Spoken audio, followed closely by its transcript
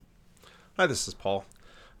Hi, this is Paul.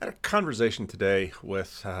 I had a conversation today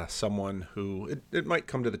with someone who, it might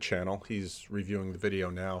come to the channel. He's reviewing the video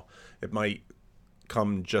now. It might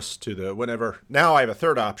come just to the whenever. Now I have a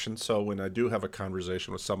third option, so when I do have a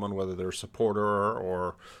conversation with someone, whether they're a supporter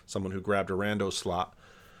or someone who grabbed a rando slot,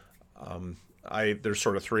 there's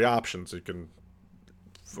sort of three options. You can,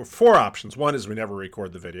 four options. One is we never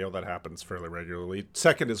record the video. That happens fairly regularly.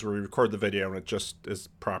 Second is we record the video and it just is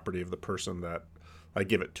property of the person that I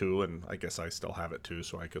give it to, and I guess I still have it too,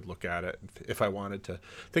 so I could look at it if I wanted to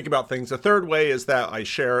think about things. The third way is that I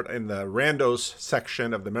share it in the randos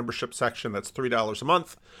section of the membership section. That's $3 a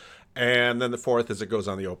month. And then the fourth is it goes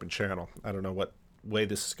on the open channel. I don't know what way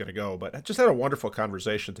this is going to go, but I just had a wonderful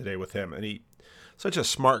conversation today with him, and he, such a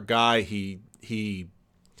smart guy. He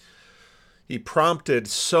prompted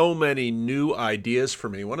so many new ideas for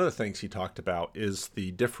me. One of the things he talked about is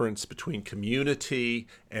the difference between community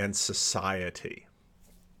and society.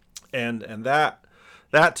 And that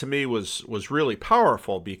to me was really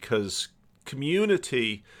powerful, because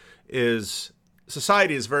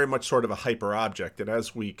society is very much sort of a hyper object. And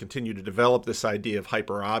as we continue to develop this idea of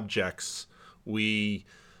hyper objects, we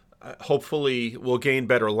hopefully will gain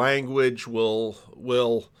better language. We'll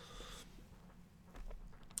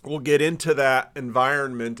get into that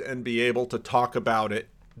environment and be able to talk about it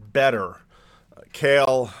better.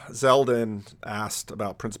 Kale Zeldin asked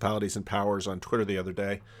about principalities and powers on Twitter the other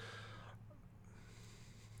day.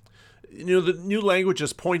 You know, the new language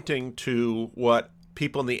is pointing to what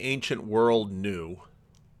people in the ancient world knew.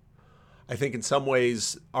 I think in some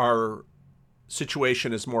ways our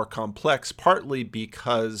situation is more complex, partly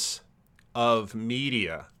because of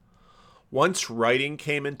media. Once writing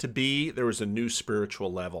came into being, there was a new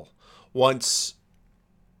spiritual level. Once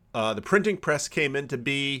the printing press came into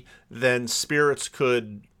being, then spirits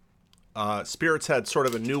had sort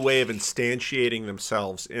of a new way of instantiating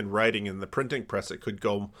themselves in writing. In the printing press, it could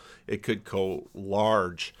go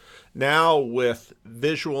large. Now with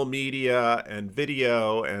visual media and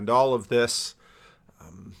video and all of this,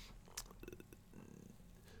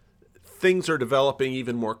 things are developing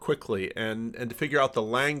even more quickly, and to figure out the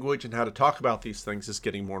language and how to talk about these things is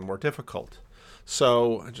getting more and more difficult.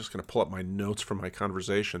 So I'm just going to pull up my notes from my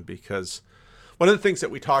conversation, because one of the things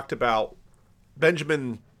that we talked about,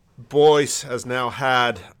 Benjamin Boyce has now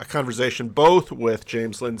had a conversation both with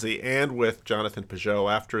James Lindsay and with Jonathan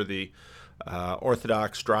Peugeot after the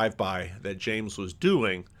Orthodox drive-by that James was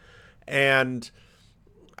doing. And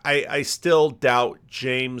I still doubt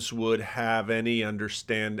James would have any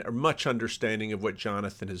much understanding of what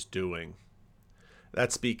Jonathan is doing.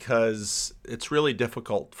 That's because it's really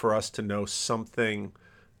difficult for us to know something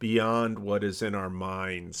beyond what is in our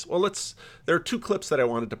minds. Well, there are two clips that I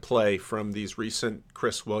wanted to play from these recent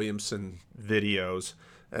Chris Williamson videos.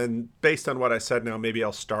 And based on what I said now, maybe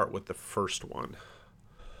I'll start with the first one.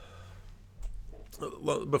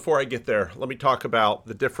 Before I get there, let me talk about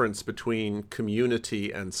the difference between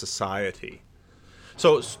community and society.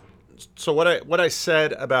 So what I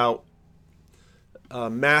said about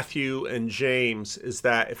Matthew and James is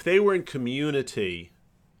that if they were in community,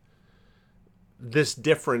 this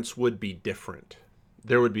difference would be different.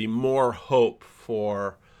 There would be more hope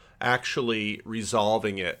for actually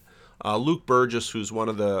resolving it. Luke Burgess, who's one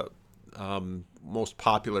of the most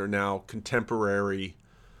popular now contemporary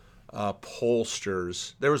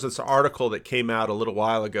pollsters, there was this article that came out a little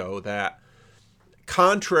while ago that,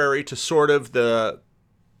 contrary to sort of the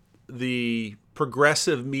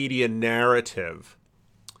progressive media narrative,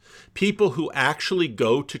 people who actually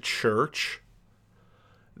go to church,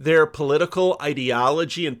 their political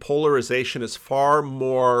ideology and polarization is far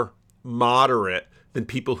more moderate than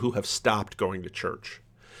people who have stopped going to church.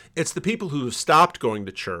 It's the people who have stopped going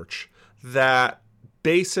to church that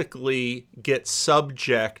basically get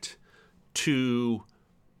subject to,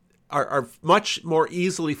 are much more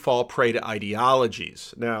easily fall prey to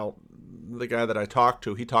ideologies. Now, the guy that I talked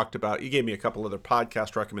to, he gave me a couple other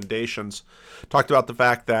podcast recommendations, talked about the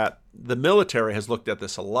fact that the military has looked at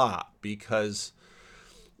this a lot, because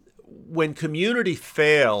when community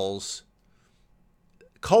fails,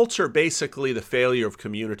 cults are basically the failure of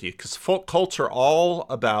community, because cults are all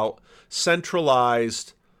about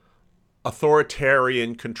centralized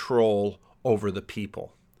authoritarian control over the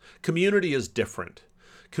people. Community is different.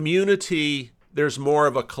 Community, there's more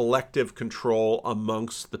of a collective control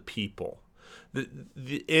amongst the people.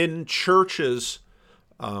 In churches,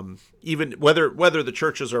 even whether the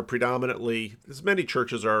churches are predominantly, as many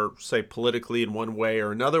churches are, say, politically in one way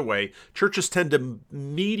or another way, churches tend to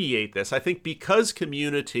mediate this. I think because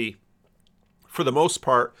community, for the most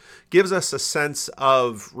part, gives us a sense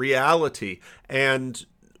of reality, and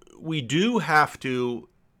we do have to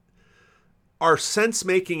our sense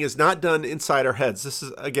making is not done inside our heads. This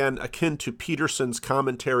is, again, akin to Peterson's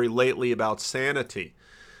commentary lately about sanity.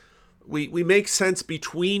 We make sense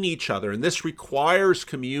between each other, and this requires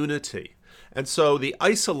community. And so the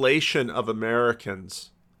isolation of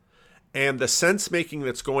Americans and the sense making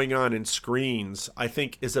that's going on in screens, I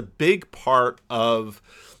think, is a big part of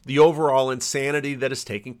the overall insanity that is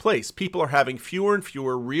taking place. People are having fewer and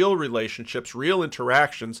fewer real relationships, real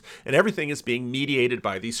interactions, and everything is being mediated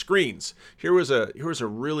by these screens. Here was a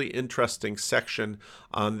really interesting section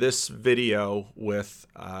on this video with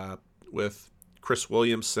Chris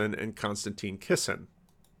Williamson and Konstantin Kisin.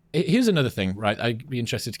 Here's another thing, right? I'd be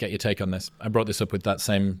interested to get your take on this. I brought this up with that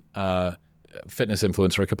same fitness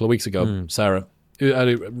influencer a couple of weeks ago, Sarah, who had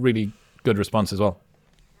a really good response as well.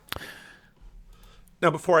 Now,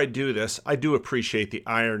 before I do this, I do appreciate the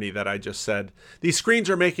irony that I just said. These screens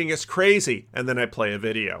are making us crazy, and then I play a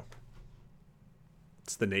video.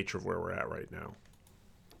 It's the nature of where we're at right now.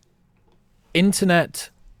 Internet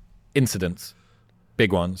incidents,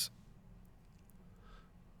 big ones.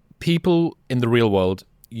 People in the real world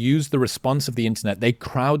use the response of the internet. They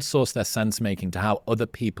crowdsource their sense-making to how other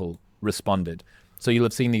people responded. So you'll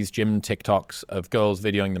have seen these gym TikToks of girls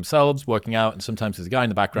videoing themselves working out, and sometimes there's a guy in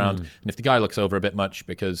the background. And if the guy looks over a bit much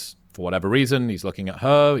because for whatever reason, he's looking at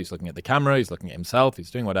her, he's looking at the camera, he's looking at himself,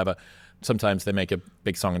 he's doing whatever, sometimes they make a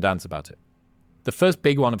big song and dance about it. The first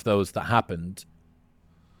big one of those that happened,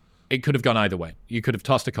 it could have gone either way. You could have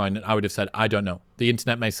tossed a coin and I would have said, I don't know. The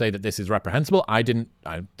internet may say that this is reprehensible. I didn't.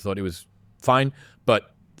 I thought it was fine. But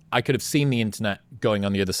I could have seen the internet going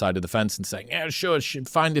on the other side of the fence and saying, yeah, sure,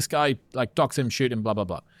 find this guy, like dox him, shoot him, blah, blah,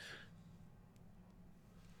 blah.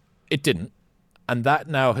 It didn't. And that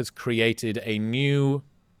now has created a new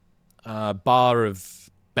bar of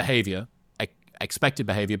behavior, expected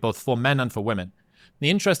behavior, both for men and for women. The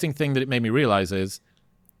interesting thing that it made me realize is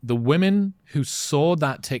the women who saw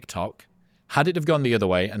that TikTok, had it have gone the other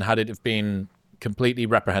way and had it have been completely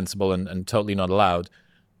reprehensible and totally not allowed,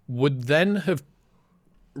 would then have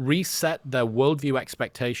reset their worldview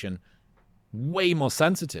expectation way more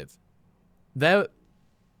sensitive. Their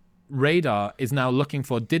radar is now looking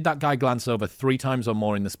for, did that guy glance over 3 times or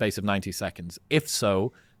more in the space of 90 seconds? If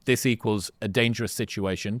so, this equals a dangerous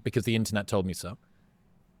situation because the internet told me so.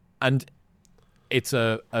 And it's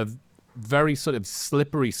a very sort of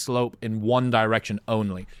slippery slope in one direction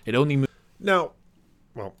only. It only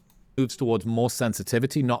moves towards more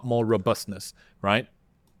sensitivity, not more robustness, right?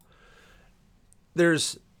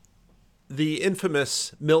 There's the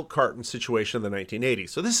infamous milk carton situation in the 1980s.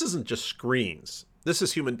 So this isn't just screens. This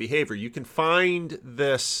is human behavior. You can find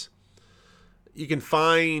this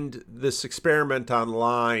experiment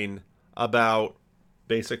online about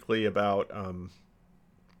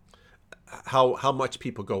how much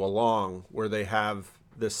people go along, where they have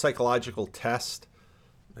this psychological test.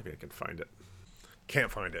 Maybe I can find it.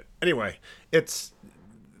 Can't find it. Anyway,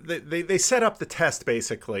 they set up the test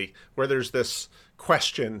basically where there's this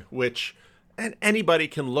question which and anybody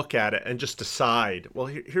can look at it and just decide,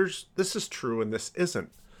 well, this is true and this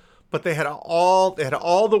isn't. But they had all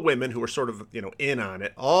the women who were sort of, in on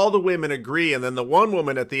it. All the women agree, and then the one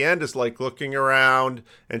woman at the end is like looking around,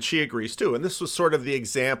 and she agrees too. And this was sort of the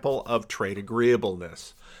example of trait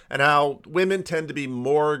agreeableness, and how women tend to be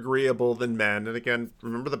more agreeable than men. And again,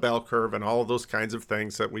 remember the bell curve and all of those kinds of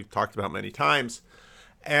things that we've talked about many times.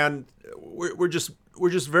 And we're just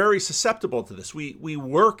very susceptible to this. We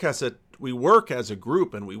work as a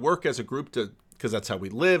group, and we work as a group because that's how we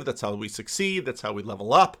live, that's how we succeed, that's how we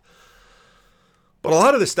level up. But a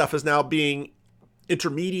lot of this stuff is now being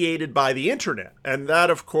intermediated by the internet. And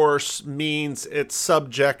that, of course, means it's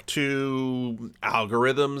subject to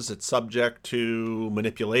algorithms. It's subject to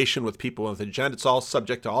manipulation with people with agenda. It's all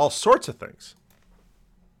subject to all sorts of things.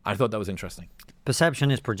 I thought that was interesting.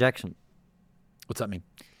 Perception is projection. What's that mean?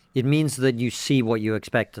 It means that you see what you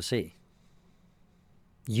expect to see.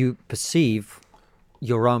 You perceive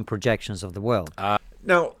your own projections of the world.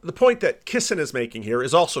 Now, the point that Kisin is making here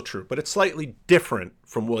is also true, but it's slightly different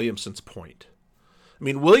from Williamson's point. I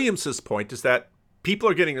mean, Williamson's point is that people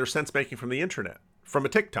are getting their sense-making from the internet, from a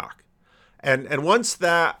TikTok. And once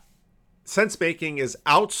that sense-making is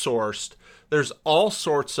outsourced, there's all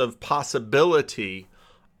sorts of possibility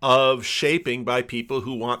of shaping by people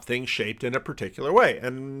who want things shaped in a particular way.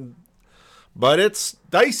 But it's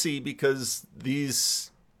dicey because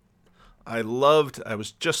I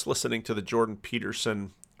was just listening to the Jordan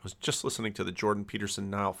Peterson,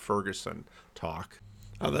 Niall Ferguson talk.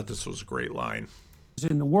 I thought this was a great line.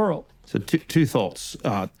 In the world. So two thoughts.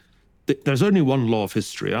 There's only one law of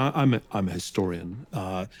history. I'm a historian,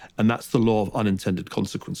 and that's the law of unintended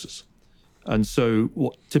consequences. And so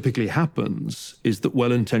what typically happens is that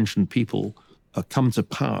well-intentioned people come to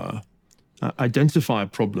power, identify a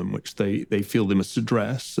problem which they feel they must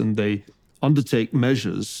address, and they undertake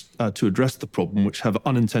measures to address the problem which have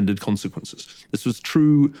unintended consequences. This was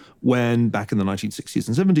true when, back in the 1960s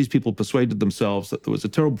and 70s, people persuaded themselves that there was a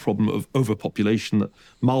terrible problem of overpopulation, that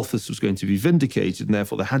Malthus was going to be vindicated, and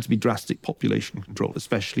therefore there had to be drastic population control,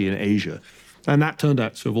 especially in Asia. And that turned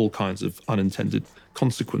out to have all kinds of unintended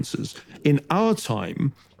consequences. In our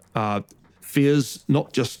time, fears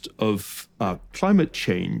not just of climate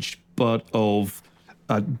change, but of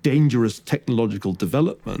dangerous technological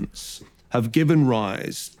developments have given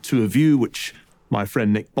rise to a view which my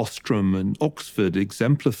friend Nick Bostrom in Oxford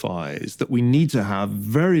exemplifies, that we need to have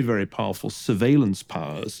very, very powerful surveillance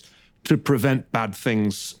powers to prevent bad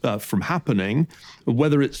things from happening,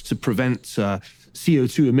 whether it's to prevent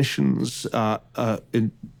CO2 emissions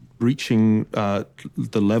in reaching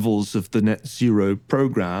the levels of the net zero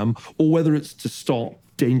program, or whether it's to stop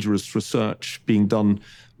dangerous research being done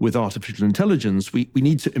with artificial intelligence. We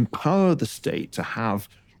need to empower the state to have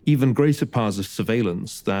even greater powers of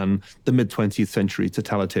surveillance than the mid-20th century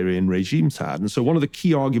totalitarian regimes had. And so one of the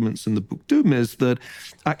key arguments in the book Doom is that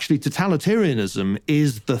actually totalitarianism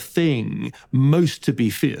is the thing most to be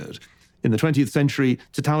feared. In the 20th century,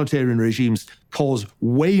 totalitarian regimes cause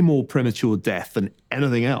way more premature death than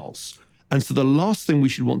anything else. And so the last thing we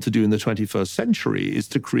should want to do in the 21st century is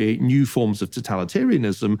to create new forms of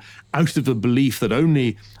totalitarianism out of the belief that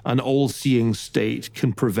only an all-seeing state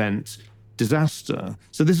can prevent disaster.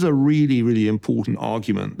 So this is a really, really important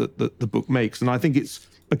argument that the book makes. And I think it's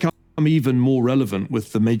become even more relevant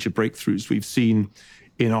with the major breakthroughs we've seen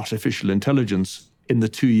in artificial intelligence in the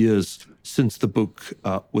 2 years since the book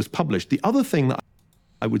was published. The other thing that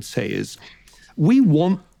I would say is we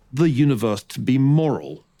want the universe to be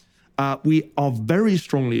moral. We are very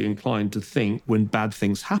strongly inclined to think when bad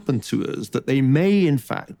things happen to us that they may in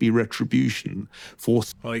fact be retribution for...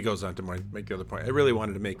 Well, he goes on to make the other point. I really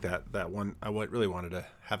wanted to make that one. I really wanted to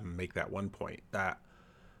have him make that one point that,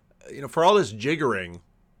 for all this jiggering,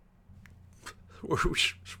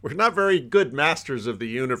 we're not very good masters of the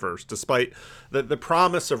universe, despite the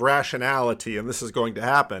promise of rationality, and this is going to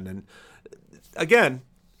happen. And again,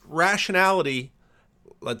 rationality...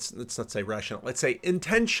 Let's not say rational. Let's say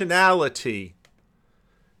intentionality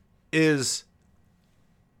is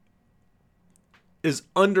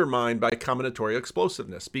undermined by combinatorial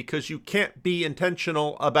explosiveness, because you can't be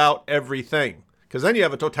intentional about everything, because then you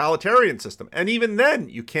have a totalitarian system, and even then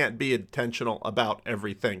you can't be intentional about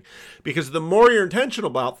everything, because the more you're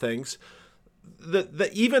intentional about things,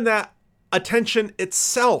 even that attention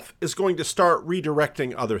itself is going to start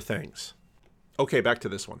redirecting other things. Okay, back to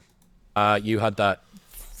this one. You had that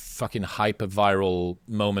fucking hyper-viral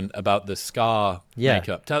moment about the scar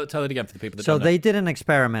makeup. Tell it again for the people that don't know. So they did an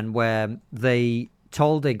experiment where they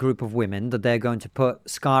told a group of women that they're going to put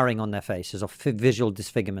scarring on their faces, or visual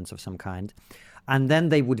disfigurements of some kind, and then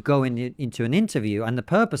they would go into an interview, and the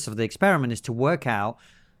purpose of the experiment is to work out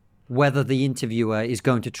whether the interviewer is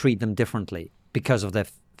going to treat them differently because of their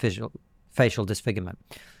facial disfigurement.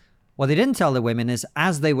 What they didn't tell the women is,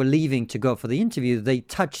 as they were leaving to go for the interview, they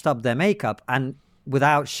touched up their makeup and,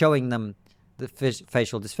 without showing them the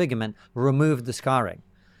facial disfigurement, removed the scarring.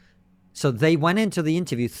 So they went into the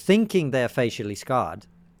interview thinking they're facially scarred,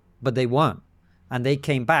 but they weren't. And they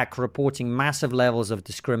came back reporting massive levels of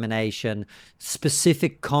discrimination,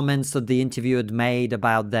 specific comments that the interviewer had made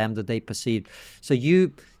about them that they perceived. So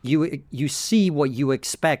you see what you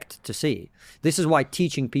expect to see. This is why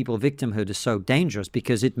teaching people victimhood is so dangerous,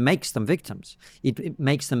 because it makes them victims. It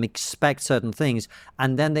makes them expect certain things,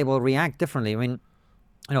 and then they will react differently. I mean,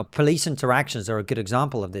 police interactions are a good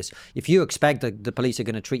example of this. If you expect that the police are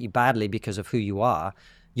going to treat you badly because of who you are,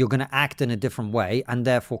 you're going to act in a different way and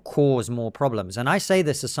therefore cause more problems. And I say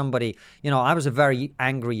this as somebody, I was a very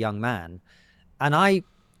angry young man, and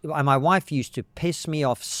my wife used to piss me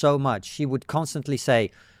off so much. She would constantly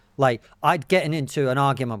say, like, I'd get into an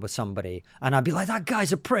argument with somebody and I'd be like, that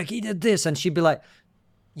guy's a prick, he did this. And she'd be like,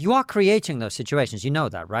 you are creating those situations. You know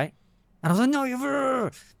that, right? And I was like, no,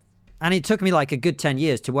 you're... And it took me like a good 10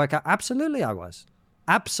 years to work out. Absolutely I was.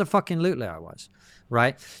 Abso-fucking-lutely I was,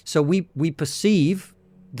 right? So we perceive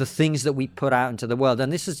the things that we put out into the world.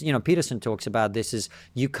 And this is, Peterson talks about this, is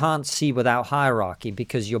you can't see without hierarchy,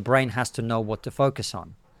 because your brain has to know what to focus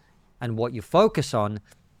on. And what you focus on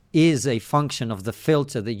is a function of the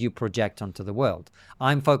filter that you project onto the world.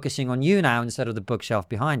 I'm focusing on you now instead of the bookshelf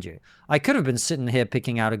behind you. I could have been sitting here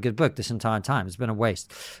picking out a good book this entire time. It's been a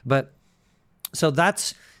waste. But so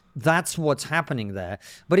that's that's what's happening there.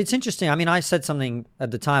 But it's interesting. I mean, I said something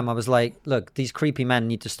at the time. I was like, look, these creepy men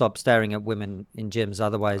need to stop staring at women in gyms.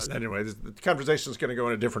 Otherwise. Anyway, the conversation is going to go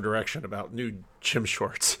in a different direction about new gym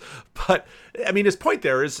shorts. But, I mean, his point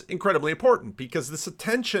there is incredibly important because this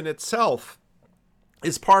attention itself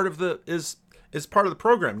is part of the is part of the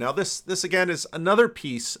program. Now, this again is another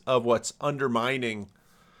piece of what's undermining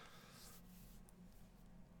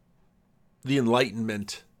the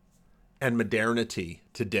Enlightenment and modernity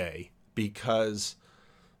today, because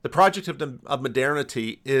the project of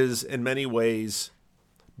modernity is in many ways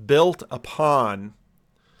built upon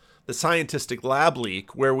the scientific lab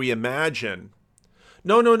leak, where we imagine,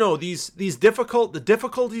 no, these the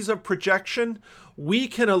difficulties of projection, we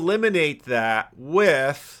can eliminate that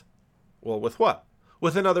with what?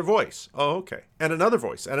 With another voice. Oh, okay. And another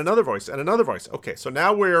voice, and another voice, and another voice. Okay, so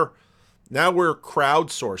now we're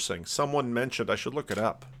crowdsourcing. Someone mentioned, I should look it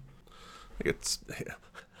up.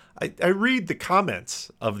 I read the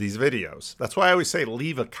comments of these videos. That's why I always say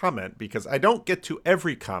leave a comment, because I don't get to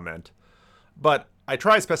every comment, but I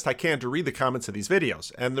try as best I can to read the comments of these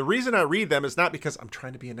videos. And the reason I read them is not because I'm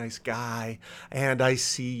trying to be a nice guy and I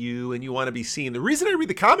see you and you want to be seen. The reason I read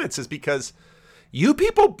the comments is because you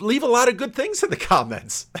people leave a lot of good things in the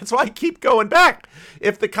comments. That's why I keep going back.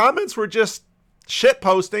 If the comments were just shit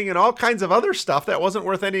posting and all kinds of other stuff that wasn't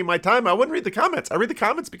worth any of my time, I wouldn't read the comments. I read the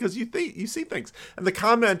comments because you see things. And the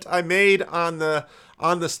comment I made on the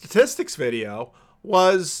statistics video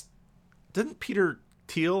was, didn't Peter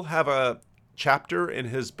Thiel have a chapter in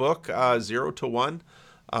his book 0 to 1?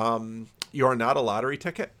 You are not a lottery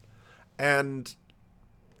ticket. And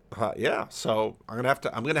yeah, so I'm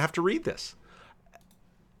gonna have to read this.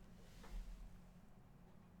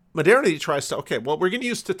 Modernity tries to, okay, well, we're going to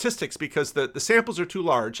use statistics because the samples are too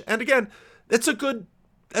large. And again, that's a good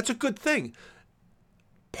thing.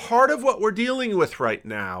 Part of what we're dealing with right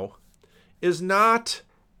now is not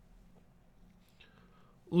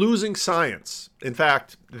losing science. In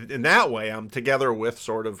fact, in that way, I'm together with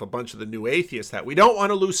sort of a bunch of the new atheists that we don't want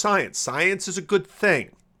to lose science. Science is a good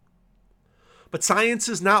thing. But science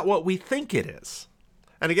is not what we think it is.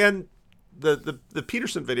 And again, the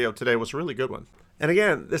Peterson video today was a really good one. And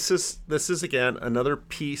again, this is again another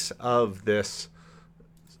piece of this,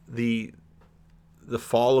 the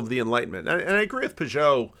fall of the Enlightenment. And I agree with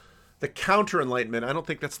Peugeot, the counter-Enlightenment. I don't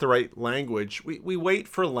think that's the right language. We wait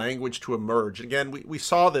for language to emerge. Again, we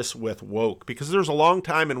saw this with woke, because there's a long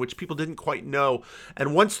time in which people didn't quite know.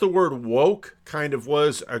 And once the word woke kind of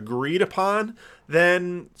was agreed upon,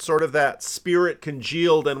 then sort of that spirit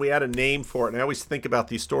congealed and we had a name for it. And I always think about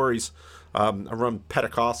these stories around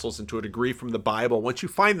Pentecostals and to a degree from the Bible. Once you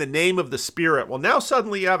find the name of the Spirit, well, now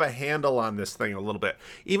suddenly you have a handle on this thing a little bit.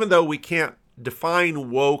 Even though we can't define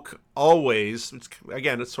woke always,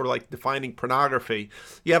 it's sort of like defining pornography.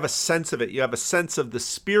 You have a sense of it. You have a sense of the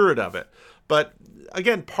spirit of it. But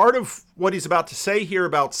again, part of what he's about to say here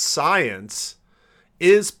about science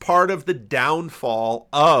is part of the downfall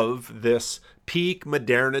of this peak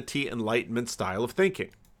modernity Enlightenment style of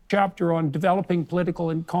thinking. Chapter on developing political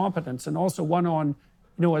incompetence, and also one on,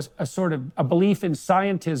 a sort of a belief in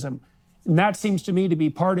scientism. And that seems to me to be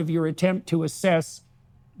part of your attempt to assess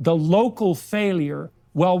the local failure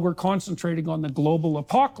while we're concentrating on the global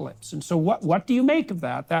apocalypse. And so what do you make of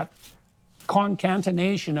that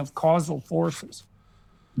concatenation of causal forces?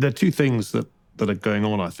 There are two things that are going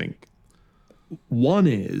on, I think. One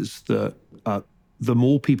is that the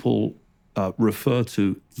more people refer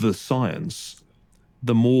to the science,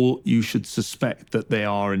 the more you should suspect that they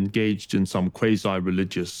are engaged in some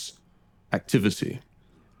quasi-religious activity.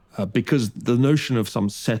 Because the notion of some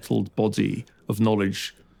settled body of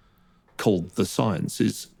knowledge called the science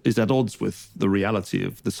is at odds with the reality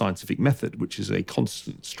of the scientific method, which is a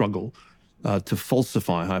constant struggle to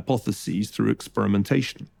falsify hypotheses through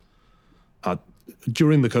experimentation.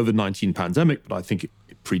 During the COVID-19 pandemic, but I think it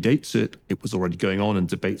predates it, it was already going on in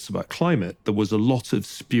debates about climate, there was a lot of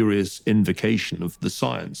spurious invocation of the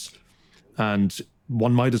science. And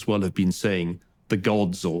one might as well have been saying the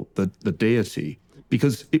gods or the deity,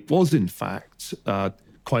 because it was, in fact,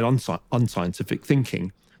 quite unscientific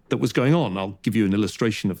thinking that was going on. I'll give you an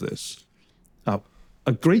illustration of this.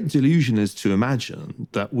 A great delusion is to imagine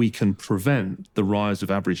that we can prevent the rise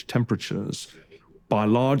of average temperatures by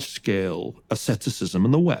large-scale asceticism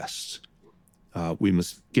in the West. We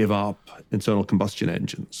must give up internal combustion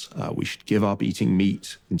engines. We should give up eating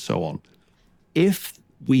meat and so on. If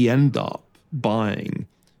we end up buying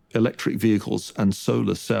electric vehicles and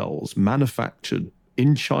solar cells manufactured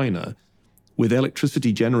in China with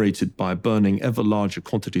electricity generated by burning ever larger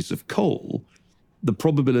quantities of coal, the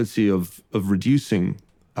probability of reducing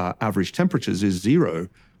average temperatures is zero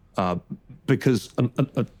because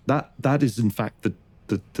that is in fact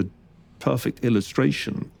the perfect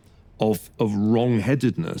illustration of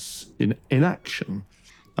wrong-headedness in action.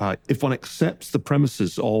 If one accepts the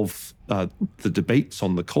premises of the debates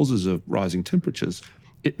on the causes of rising temperatures,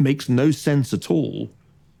 it makes no sense at all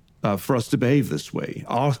for us to behave this way.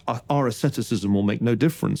 Our asceticism will make no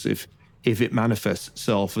difference if it manifests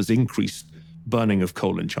itself as increased burning of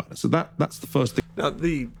coal in China. So that's the first thing. Now,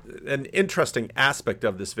 an interesting aspect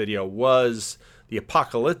of this video was the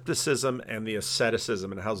apocalypticism and the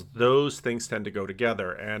asceticism and how those things tend to go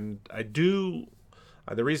together. And the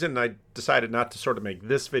reason I decided not to sort of make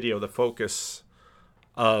this video the focus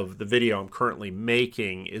of the video I'm currently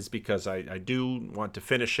making is because I do want to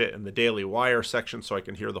finish it in the Daily Wire section so I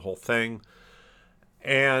can hear the whole thing.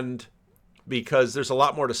 And because there's a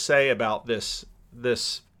lot more to say about this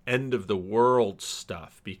end of the world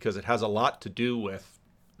stuff, because it has a lot to do with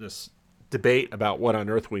this debate about what on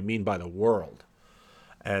earth we mean by the world.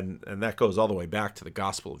 And that goes all the way back to the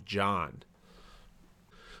Gospel of John.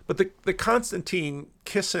 But the Konstantin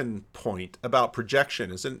Kisin point about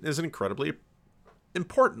projection is an incredibly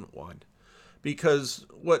important one, because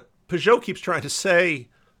what Peugeot keeps trying to say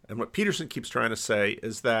and what Peterson keeps trying to say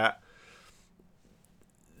is that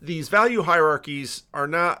these value hierarchies are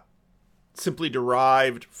not simply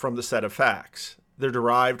derived from the set of facts. They're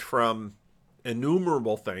derived from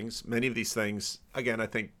innumerable things. Many of these things, again, I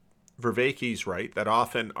think Vervaeke's right, that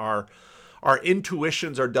often our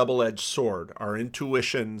intuitions are double-edged sword. Our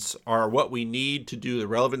intuitions are what we need to do the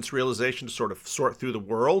relevance realization to sort of sort through the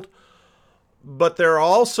world. But they're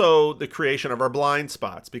also the creation of our blind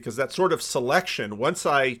spots, because that sort of selection, once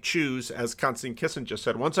I choose, as Konstantin Kisin just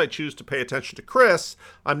said, once I choose to pay attention to Chris,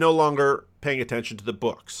 I'm no longer paying attention to the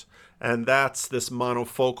books. And that's this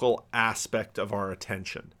monofocal aspect of our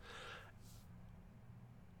attention.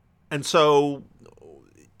 And so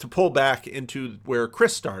to pull back into where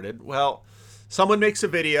Chris started, well, someone makes a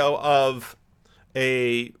video of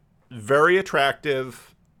a very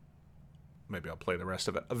attractive, maybe I'll play the rest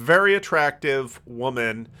of it, a very attractive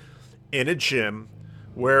woman in a gym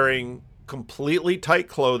wearing completely tight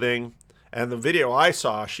clothing. And the video I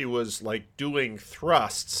saw, she was like doing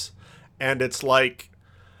thrusts. And it's like,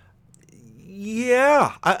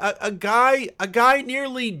 yeah, a guy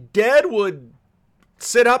nearly dead would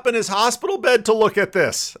sit up in his hospital bed to look at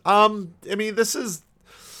this. I mean, this is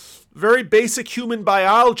very basic human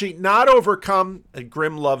biology, not overcome. And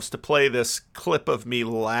Grimm loves to play this clip of me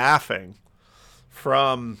laughing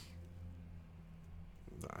from,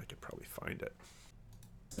 I could probably find it.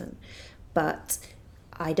 But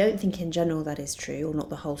I don't think in general that is true, or not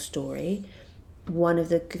the whole story. One of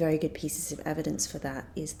the very good pieces of evidence for that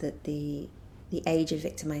is that the age of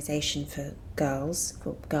victimization for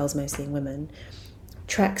girls mostly and women,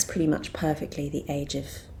 tracks pretty much perfectly the age of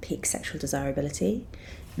peak sexual desirability,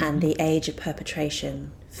 and the age of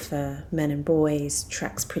perpetration for men and boys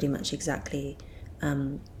tracks pretty much exactly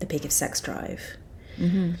the peak of sex drive.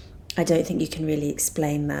 Mm-hmm. I don't think you can really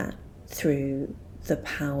explain that through the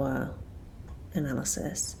power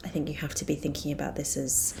analysis. I think you have to be thinking about this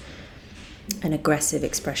as an aggressive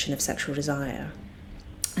expression of sexual desire.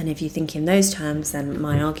 And if you think in those terms, then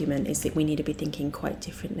my argument is that we need to be thinking quite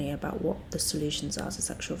differently about what the solutions are to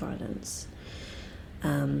sexual violence.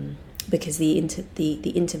 Because the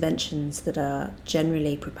interventions that are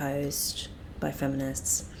generally proposed by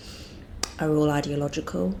feminists are all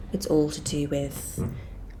ideological. It's all to do with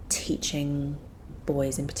teaching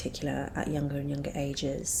boys in particular at younger and younger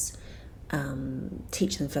ages,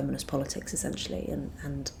 teach them feminist politics essentially,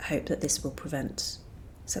 and hope that this will prevent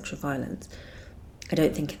sexual violence. I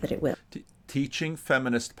don't think that it will. Teaching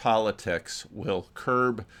feminist politics will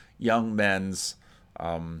curb young men's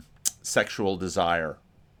sexual desire.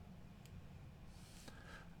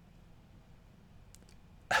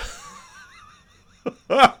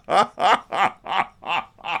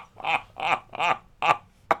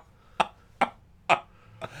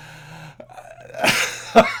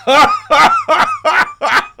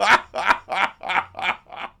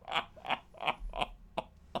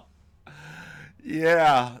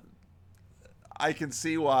 Yeah, I can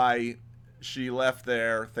see why she left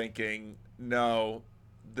there thinking, no,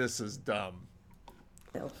 this is dumb.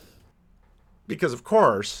 No. Because, of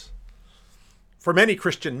course, for many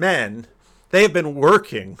Christian men, they have been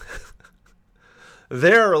working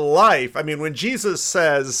their life. I mean, when Jesus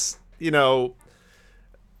says,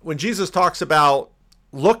 when Jesus talks about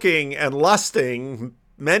looking and lusting,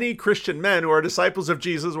 many Christian men who are disciples of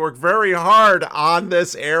Jesus work very hard on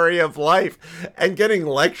this area of life, and getting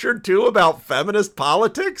lectured to about feminist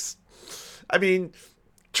politics. I mean,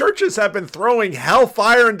 Churches have been throwing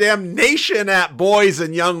hellfire and damnation at boys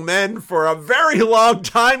and young men for a very long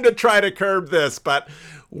time to try to curb this, but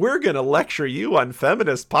we're going to lecture you on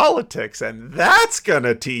feminist politics, and that's going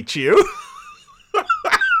to teach you.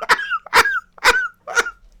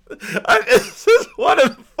 This is one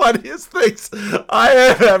of the funniest things I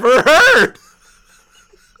have ever heard.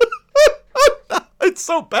 It's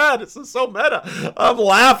so bad. This is so meta. I'm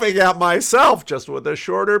laughing at myself just with a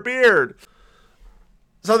shorter beard.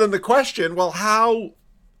 So then the question, well, how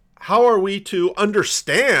are we to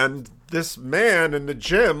understand this man in the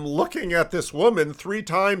gym looking at this woman 3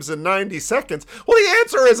 times in 90 seconds? Well, the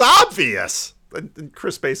answer is obvious. And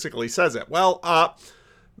Chris basically says it. Well,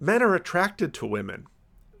 men are attracted to women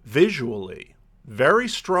visually, very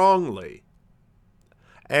strongly.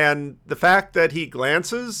 And the fact that he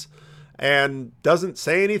glances and doesn't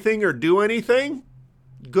say anything or do anything,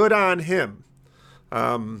 good on him.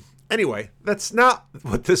 Anyway, that's not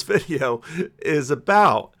what this video is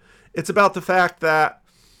about. It's about the fact that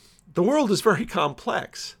the world is very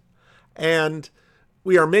complex, and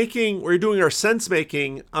we're doing our sense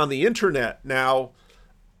making on the internet now.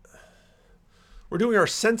 We're doing our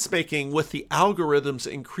sense making with the algorithms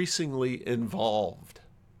increasingly involved.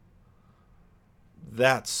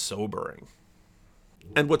 That's sobering.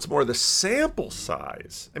 And what's more, the sample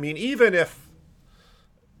size. I mean, even if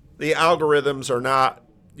the algorithms are not,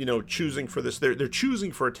 choosing for this, they're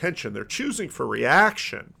choosing for attention, they're choosing for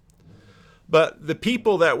reaction. But the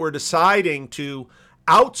people that we're deciding to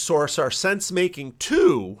outsource our sense making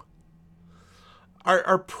to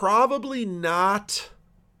are probably not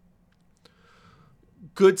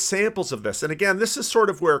good samples of this. And again, this is sort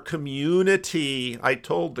of where community, I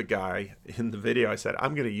told the guy in the video, I said,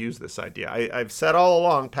 I'm going to use this idea. I've said all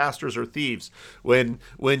along, pastors are thieves. When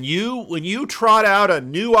you trot out a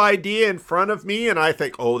new idea in front of me and I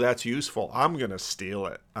think, oh, that's useful, I'm going to steal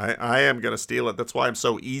it. I am going to steal it. That's why I'm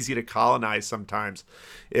so easy to colonize sometimes.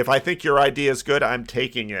 If I think your idea is good, I'm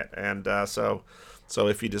taking it. And so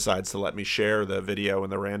if he decides to let me share the video in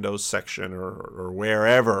the randos section or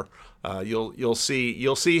wherever, you'll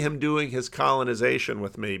see him doing his colonization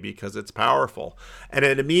with me because it's powerful. And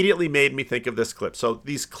it immediately made me think of this clip. So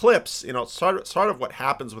these clips, sort of what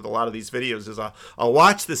happens with a lot of these videos is I'll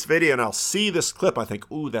watch this video and I'll see this clip. I think,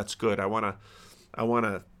 ooh, that's good. I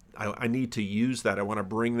need to use that. I want to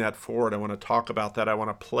bring that forward. I want to talk about that. I want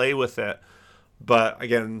to play with it. But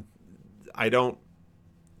again,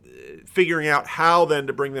 figuring out how then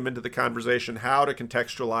to bring them into the conversation, how to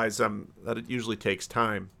contextualize them, that it usually takes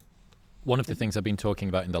time. One of the things I've been talking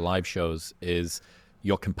about in the live shows is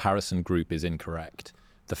your comparison group is incorrect.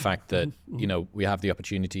 The fact that, we have the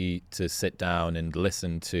opportunity to sit down and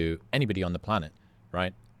listen to anybody on the planet,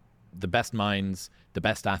 right? The best minds, the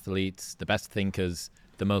best athletes, the best thinkers,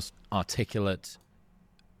 the most articulate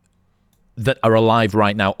that are alive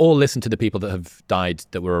right now, or listen to the people that have died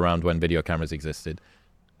that were around when video cameras existed.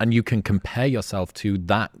 And you can compare yourself to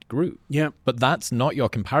that group. Yeah. But that's not your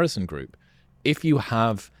comparison group. If you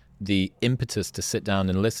have the impetus to sit down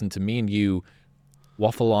and listen to me and you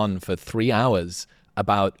waffle on for 3 hours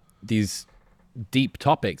about these deep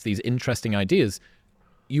topics, these interesting ideas,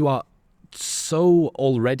 you are so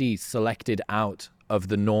already selected out of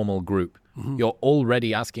the normal group. Mm-hmm. You're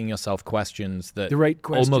already asking yourself questions that the right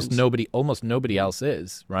questions. almost nobody else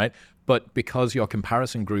is, right? But because your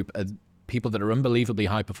comparison group are people that are unbelievably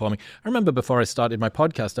high performing. I remember before I started my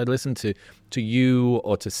podcast, I'd listen to you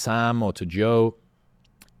or to Sam or to Joe,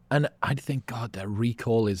 and I'd think, God, their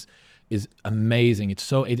recall is amazing.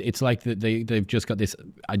 It's like they've just got this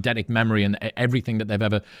eidetic memory, and everything that they've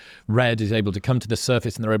ever read is able to come to the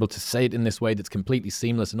surface, and they're able to say it in this way that's completely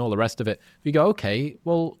seamless and all the rest of it. You go, okay,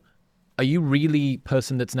 well, are you really a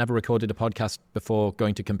person that's never recorded a podcast before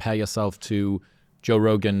going to compare yourself to Joe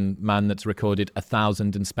Rogan, man that's recorded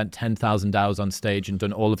 1,000 and spent 10,000 hours on stage and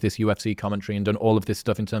done all of this UFC commentary and done all of this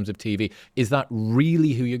stuff in terms of TV? Is that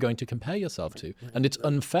really who you're going to compare yourself to? And it's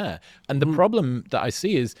unfair. And the problem that I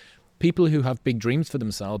see is people who have big dreams for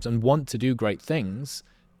themselves and want to do great things,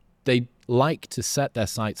 they like to set their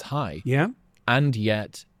sights high. Yeah. And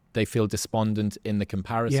yet they feel despondent in the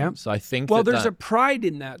comparison. Yeah. So I think there's a pride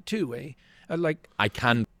in that too, eh?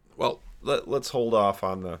 Well, let's hold off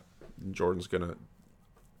on Jordan's going to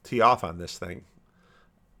tee off on this thing.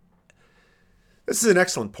 This is an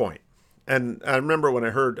excellent point. And I remember when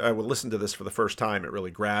I would listen to this for the first time, it really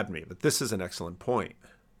grabbed me that this is an excellent point.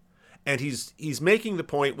 And he's making the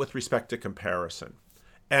point with respect to comparison.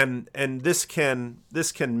 And this can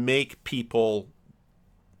make people,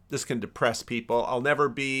 this can depress people. I'll never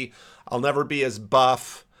be as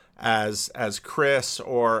buff as Chris,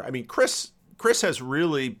 Chris has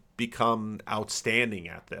really become outstanding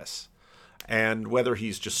at this. And whether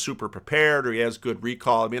he's just super prepared or he has good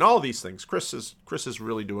recall, I mean, all these things, Chris is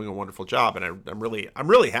really doing a wonderful job, and I'm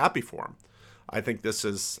really happy for him. I think this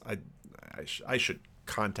is I should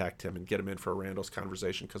contact him and get him in for a Randall's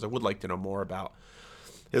conversation, because I would like to know more about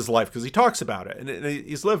his life, because he talks about it, and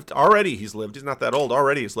he's lived, he's not that old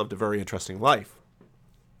already, he's lived a very interesting life.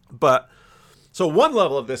 But so one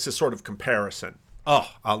level of this is sort of comparison.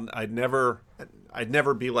 I'd never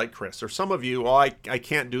be like Chris. Or some of you, I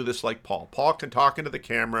can't do this like Paul. Paul can talk into the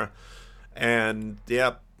camera, and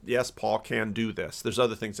yes, Paul can do this. There's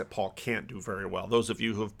other things that Paul can't do very well. Those of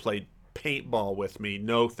you who have played paintball with me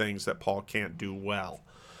know things that Paul can't do well.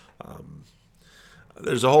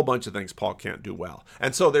 There's a whole bunch of things Paul can't do well.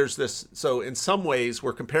 And so there's this, so in some ways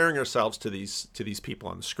we're comparing ourselves to these people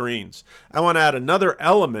on the screens. I want to add another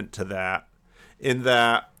element to that, in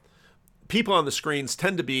that people on the screens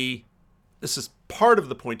tend to be, this is part of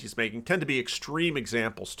the point he's making, tend to be extreme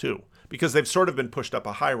examples too, because they've sort of been pushed up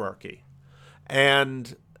a hierarchy.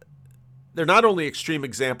 And they're not only extreme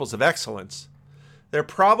examples of excellence, they're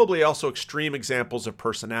probably also extreme examples of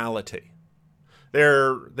personality.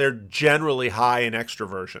 They're generally high in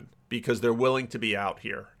extroversion because they're willing to be out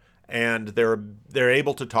here, and they're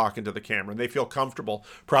able to talk into the camera, and they feel comfortable,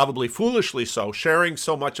 probably foolishly so, sharing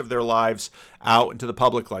so much of their lives out into the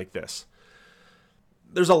public like this.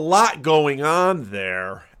 There's a lot going on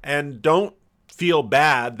there, and don't feel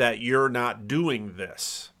bad that you're not doing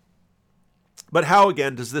this. But how,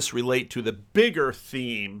 again, does this relate to the bigger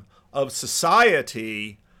theme of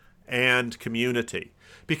society and community?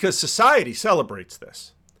 Because society celebrates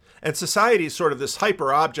this. And society is sort of this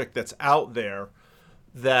hyper object that's out there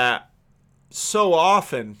that so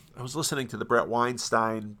often, I was listening to the Brett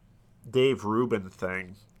Weinstein, Dave Rubin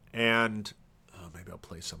thing, and maybe I'll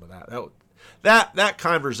play some of that. That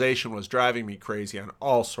conversation was driving me crazy on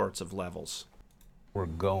all sorts of levels. We're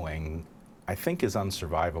going, I think, is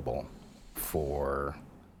unsurvivable for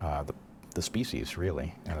the species,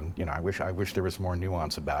 really. And I wish there was more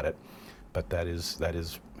nuance about it, but that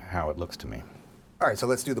is how it looks to me. All right, so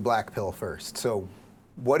let's do the black pill first. So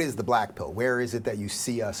what is the black pill? Where is it that you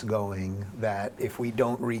see us going, that if we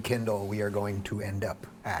don't rekindle, we are going to end up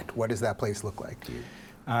at? What does that place look like to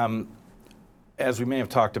you? As we may have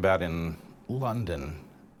talked about in London,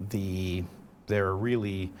 there are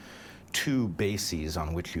really two bases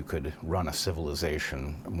on which you could run a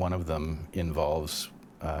civilization. One of them involves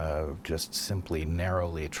just simply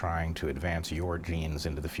narrowly trying to advance your genes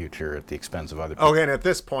into the future at the expense of other people. Okay, and at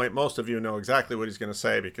this point, most of you know exactly what he's going to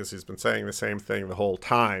say, because he's been saying the same thing the whole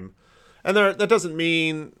time. And that doesn't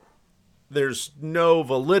mean there's no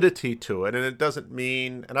validity to it, and it doesn't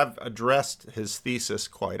mean, and I've addressed his thesis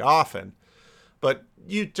quite often, but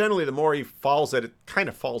generally, the more he falls at it, kind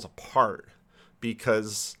of falls apart,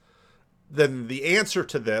 because then the answer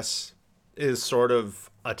to this is sort of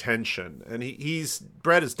attention. And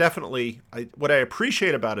Brett is definitely, what I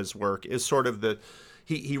appreciate about his work is sort of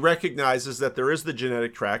he recognizes that there is the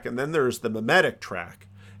genetic track, and then there's the mimetic track.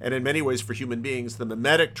 And in many ways for human beings, the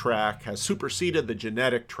mimetic track has superseded the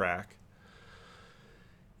genetic track.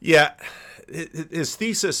 Yet, his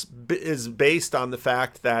thesis is based on the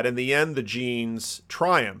fact that in the end, the genes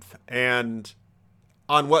triumph. And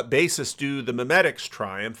on what basis do the mimetics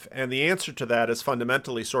triumph? And the answer to that is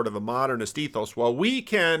fundamentally sort of a modernist ethos. Well, we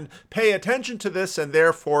can pay attention to this and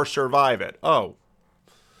therefore survive it. Oh,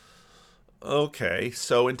 okay.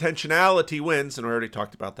 So intentionality wins, and I already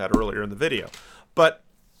talked about that earlier in the video. But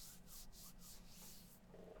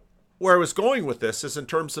where I was going with this is in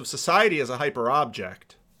terms of society as a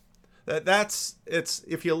hyper-object. It's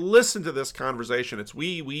if you listen to this conversation, it's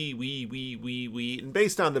we, and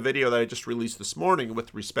based on the video that I just released this morning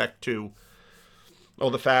with respect to,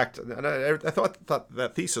 the fact, and I thought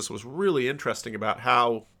that thesis was really interesting about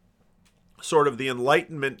how sort of the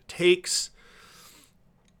Enlightenment takes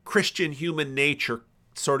Christian human nature,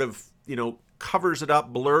 sort of, covers it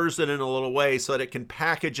up, blurs it in a little way so that it can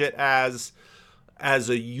package it as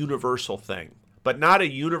a universal thing, but not a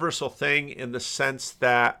universal thing in the sense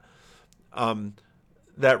that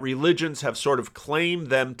that religions have sort of claimed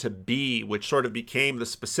them to be, which sort of became the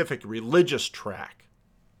specific religious track.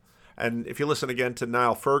 And if you listen again to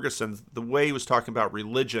Niall Ferguson, the way he was talking about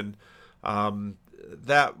religion,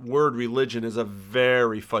 that word religion is a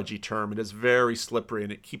very fudgy term. It is very slippery,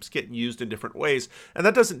 and it keeps getting used in different ways. And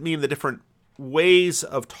that doesn't mean the different ways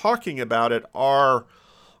of talking about it are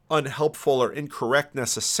unhelpful or incorrect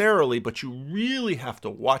necessarily, but you really have to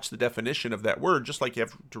watch the definition of that word, just like you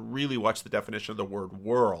have to really watch the definition of the word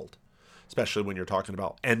world, especially when you're talking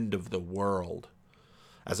about end of the world.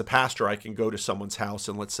 As a pastor, I can go to someone's house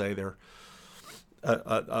and let's say they're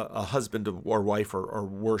a husband or wife or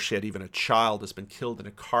worse yet, even a child has been killed in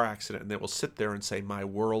a car accident, and they will sit there and say, my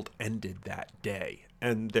world ended that day.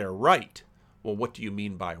 And they're right. Well, what do you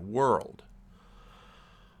mean by world?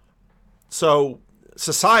 So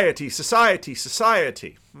society.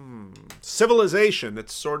 Civilization,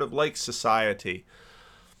 it's sort of like society.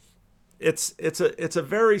 It's a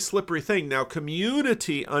very slippery thing. Now,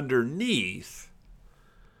 community underneath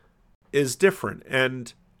is different.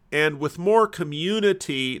 And with more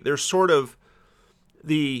community, there's sort of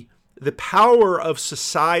the power of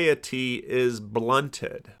society is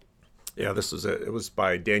blunted. Yeah, it was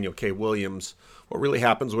by Daniel K. Williams. What really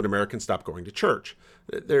happens when Americans stop going to church?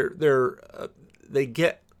 They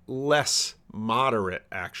get less moderate,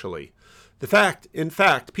 actually. In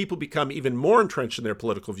fact, people become even more entrenched in their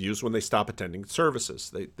political views when they stop attending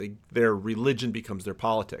services. Their religion becomes their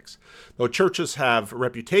politics. Though churches have a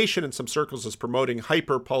reputation in some circles as promoting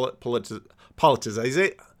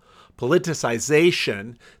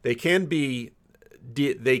politicization, they can be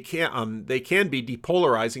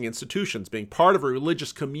depolarizing institutions. Being part of a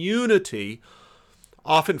religious community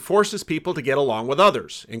often forces people to get along with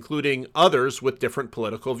others, including others with different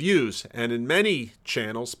political views. And in many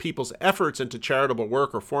channels, people's efforts into charitable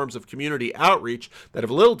work or forms of community outreach that have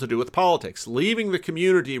little to do with politics. Leaving the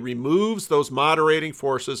community removes those moderating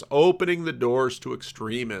forces, opening the doors to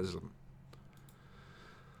extremism.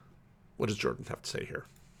 What does Jordan have to say here?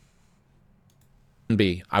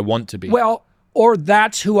 I want to be. Well, or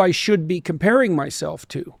that's who I should be comparing myself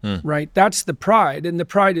to, right? That's the pride. And the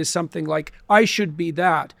pride is something like, I should be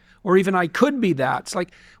that, or even I could be that. It's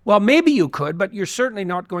like, well, maybe you could, but you're certainly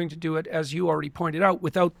not going to do it, as you already pointed out,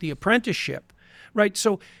 without the apprenticeship, right?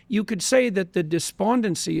 So you could say that the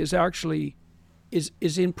despondency is actually is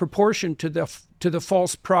in proportion to the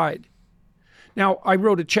false pride. Now, I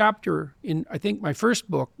wrote a chapter in, I think, my first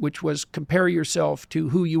book, which was compare yourself to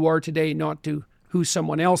who you are today, not to who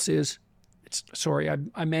someone else is. Sorry,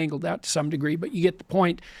 I mangled that to some degree, but you get the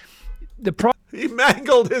point. He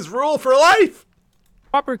mangled his rule for life.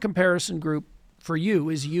 Proper comparison group for you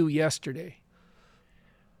is you yesterday,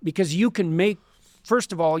 because you can make.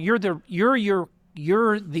 First of all, you're the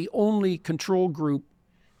only control group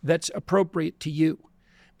that's appropriate to you,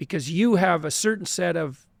 because you have a certain set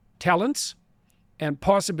of talents and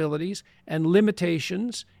possibilities and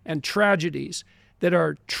limitations and tragedies that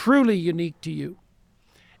are truly unique to you,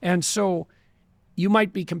 and so. You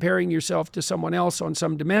might be comparing yourself to someone else on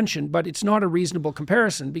some dimension, but it's not a reasonable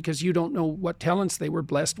comparison, because you don't know what talents they were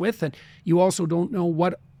blessed with, and you also don't know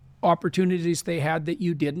what opportunities they had that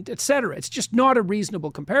you didn't, etc. It's just not a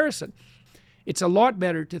reasonable comparison. It's a lot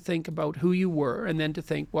better to think about who you were and then to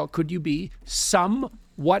think, well, could you be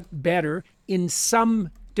somewhat better in some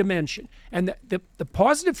dimension? And the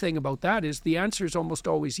positive thing about that is the answer is almost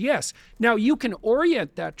always yes. Now, you can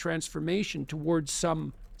orient that transformation towards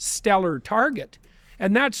some stellar target,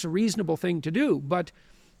 and that's a reasonable thing to do, but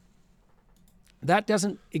that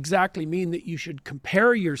doesn't exactly mean that you should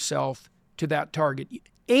compare yourself to that target.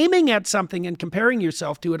 Aiming at something and comparing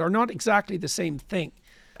yourself to it are not exactly the same thing.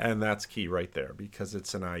 And that's key right there, because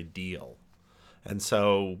it's an ideal. And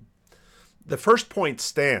so the first point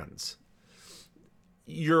stands.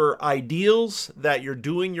 Your ideals that you're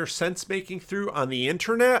doing your sense making through on the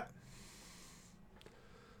internet,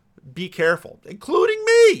 be careful, including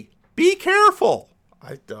me. Be careful.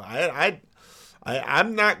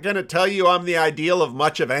 I'm not going to tell you I'm the ideal of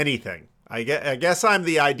much of anything. I guess I'm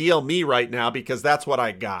the ideal me right now, because that's what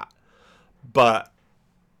I got. But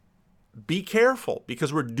be careful,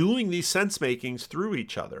 because we're doing these sense makings through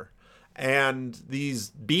each other. And these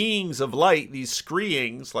beings of light, these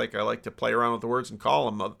screeings, like I like to play around with the words and call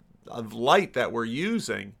them, of light that we're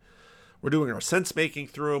using, we're doing our sense making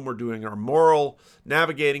through them. We're doing our moral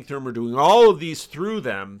navigating through them. We're doing all of these through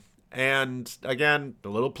them. And again, a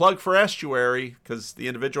little plug for Estuary, because the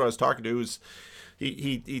individual I was talking to,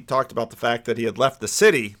 he talked about the fact that he had left the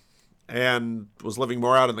city and was living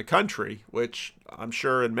more out in the country, which I'm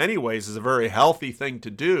sure in many ways is a very healthy thing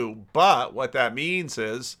to do. But what that means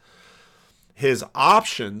is his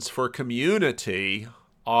options for community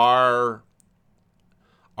are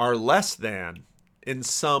less than in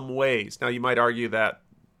some ways. Now, you might argue that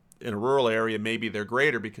in a rural area, maybe they're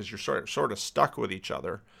greater, because you're sort of stuck with each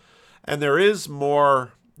other. And there is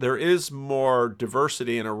more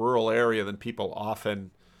diversity in a rural area than people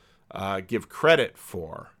often give credit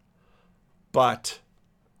for. But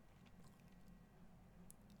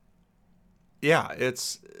yeah,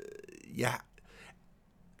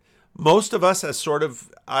 most of us, as sort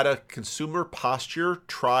of out of consumer posture,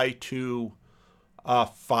 try to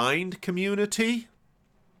find community.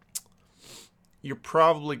 You're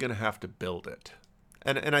probably going to have to build it.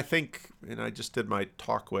 And I think, and I just did my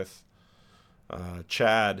talk with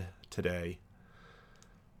Chad today.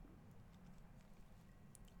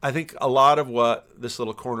 I think a lot of what this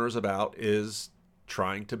little corner is about is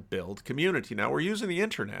trying to build community. Now, we're using the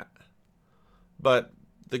internet, but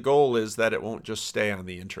the goal is that it won't just stay on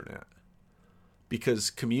the internet, because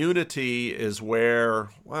community is where,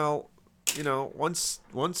 well, you know, once,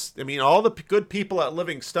 I mean, all the good people at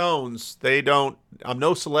Living Stones, I'm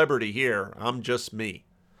no celebrity here. I'm just me.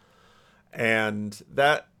 And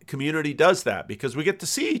that community does that because we get to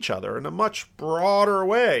see each other in a much broader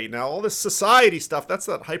way. Now, all this society stuff, that's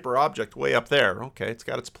that hyper object way up there. Okay, it's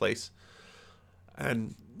got its place.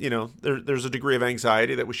 And, you know, there's a degree of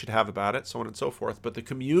anxiety that we should have about it, so on and so forth. But the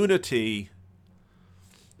community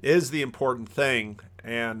is the important thing.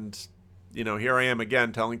 And, you know, here I am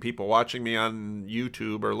again telling people watching me on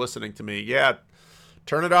YouTube or listening to me, yeah,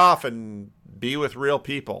 turn it off and be with real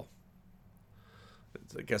people.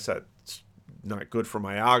 I guess that's not good for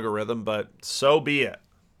my algorithm, but so be it.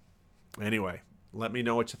 Anyway, let me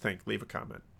know what you think. Leave a comment.